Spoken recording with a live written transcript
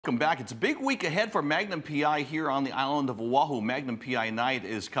Welcome back. It's a big week ahead for Magnum P.I. here on the island of Oahu. Magnum P.I. night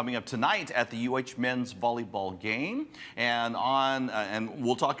is coming up tonight at the UH men's volleyball game, and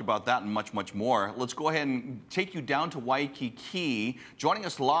we'll talk about that and much, much more. Let's go ahead and take you down to Waikiki. Joining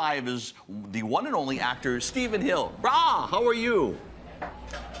us live is the one and only actor Stephen Hill. Brah, how are you?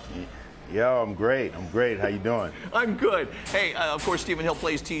 Yo, I'm great. I'm great. How you doing? I'm good. Hey, of course, Stephen Hill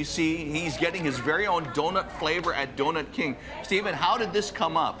plays TC. He's getting his very own donut flavor at Donut King. Stephen, how did this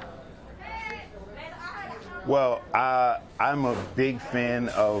come up? Well, I'm a big fan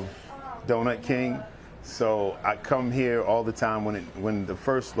of Donut King, so I come here all the time. When the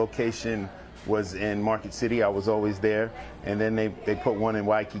first location was in Market City, I was always there, and then they put one in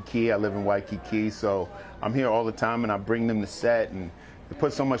Waikiki. I live in Waikiki, so I'm here all the time, and I bring them to set, and it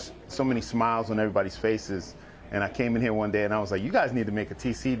put so many smiles on everybody's faces. And I came in here one day and I was like, you guys need to make a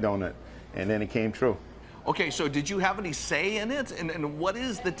TC donut. And then it came true. Okay, so did you have any say in it? And what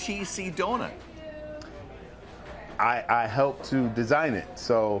is the TC donut? I helped to design it.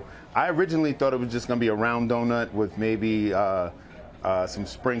 So I originally thought it was just gonna be a round donut with maybe some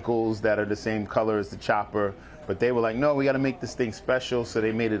sprinkles that are the same color as the chopper. But they were like, no, we gotta make this thing special. So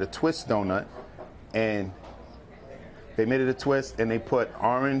they made it a twist donut. And they made it a twist, and they put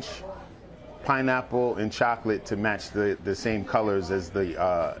orange, pineapple, and chocolate to match the same colors as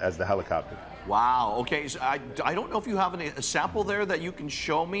the helicopter. Wow. Okay. So I don't know if you have a sample there that you can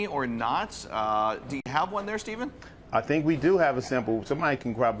show me or not. Do you have one there, Stephen? I think we do have a sample. Somebody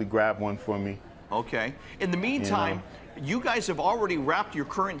can probably grab one for me. Okay. In the meantime, you guys have already wrapped your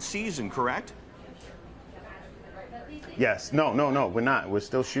current season, correct? Yes. No, we're not. We're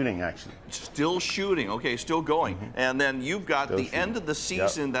still shooting, actually. Still shooting. Okay, still going. Mm-hmm. And then you've got still the shooting. End of the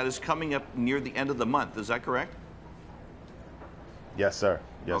season that is coming up near the end of the month. Is that correct? Yes, sir.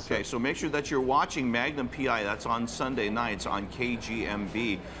 Yes, okay, so make sure that you're watching Magnum P.I. That's on Sunday nights on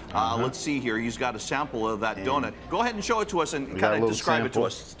KGMB. Let's see here. He's got a sample of that donut. Go ahead and show it to us and kind of describe it to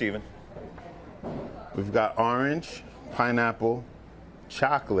us, Stephen. We've got orange, pineapple,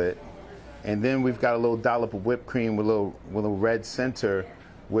 chocolate, and then we've got a little dollop of whipped cream with a red center,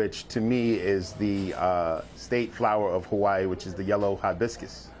 which to me is the state flower of Hawaii, which is the yellow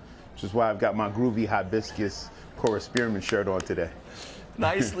hibiscus, which is why I've got my groovy hibiscus Cora Spearman shirt on today.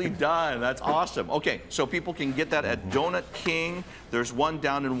 Nicely done. That's awesome. Okay, so people can get that at Donut King. There's one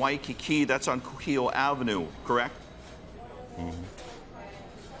down in Waikiki. That's on Kuhio Avenue, correct?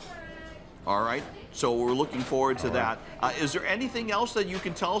 All right. So we're looking forward to that. Is there anything else that you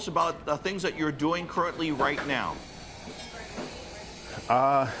can tell us about the things that you're doing currently right now?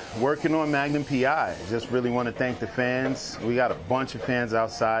 Working on Magnum P.I. Just really want to thank the fans. We got a bunch of fans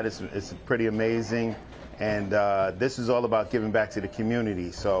outside. It's pretty amazing. And this is all about giving back to the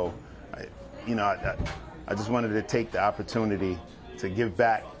community. So, I just wanted to take the opportunity to give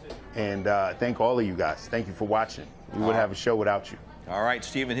back and thank all of you guys. Thank you for watching. We wouldn't have a show without you. All right,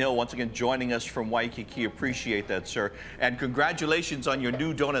 Stephen Hill, once again joining us from Waikiki. Appreciate that, sir. And congratulations on your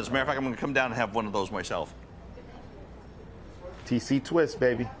new donut. As a matter of fact, I'm going to come down and have one of those myself. TC Twist,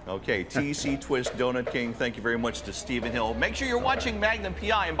 baby. Okay, TC Twist Donut King. Thank you very much to Stephen Hill. Make sure you're watching Magnum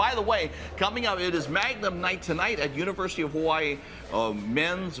P.I. And by the way, coming up, it is Magnum night tonight at University of Hawaii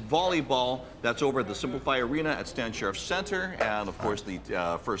men's volleyball. That's over at the Simplify Arena at Stan Sheriff Center. And, of course, the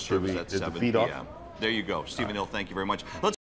first service at 7 p.m. There you go. Stephen Hill, thank you very much.